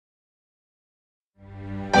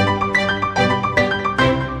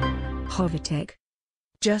Hovertech.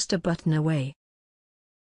 Just a button away.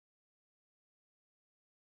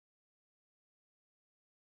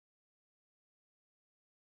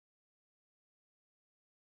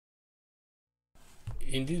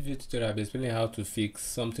 In this video tutorial, I'll be explaining how to fix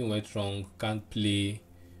something went wrong, can't play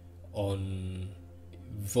on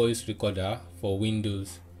voice recorder for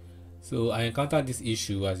Windows. So I encountered this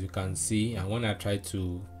issue, as you can see, and when I try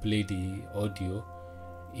to play the audio,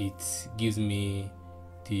 it gives me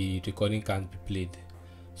the recording can't be played.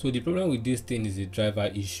 So the problem with this thing is the driver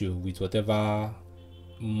issue with whatever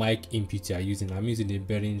mic input you are using. I'm using the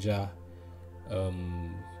Behringer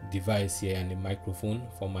device here and the microphone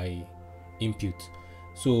for my input.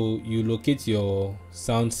 So you locate your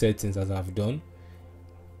sound settings as I've done,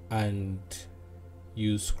 and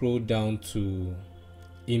you scroll down to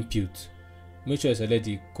input. Make sure you select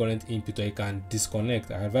the current input, or you can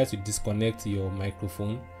disconnect. I advise you disconnect your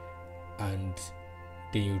microphone and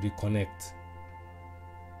then you reconnect.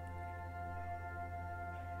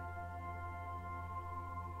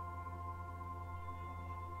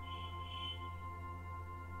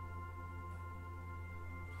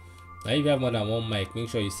 Now if you have more than one mic, make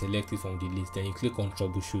sure you select it from the list, then you click on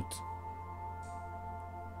troubleshoot.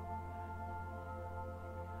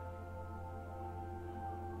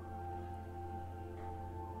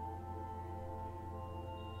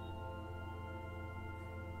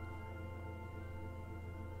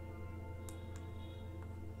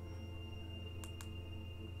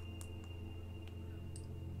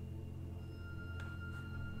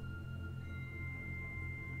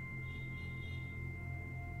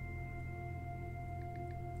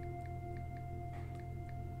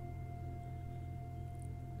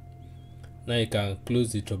 Now you can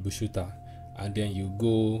close the troubleshooter and then you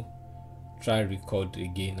go try record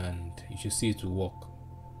again, and you should see it will work.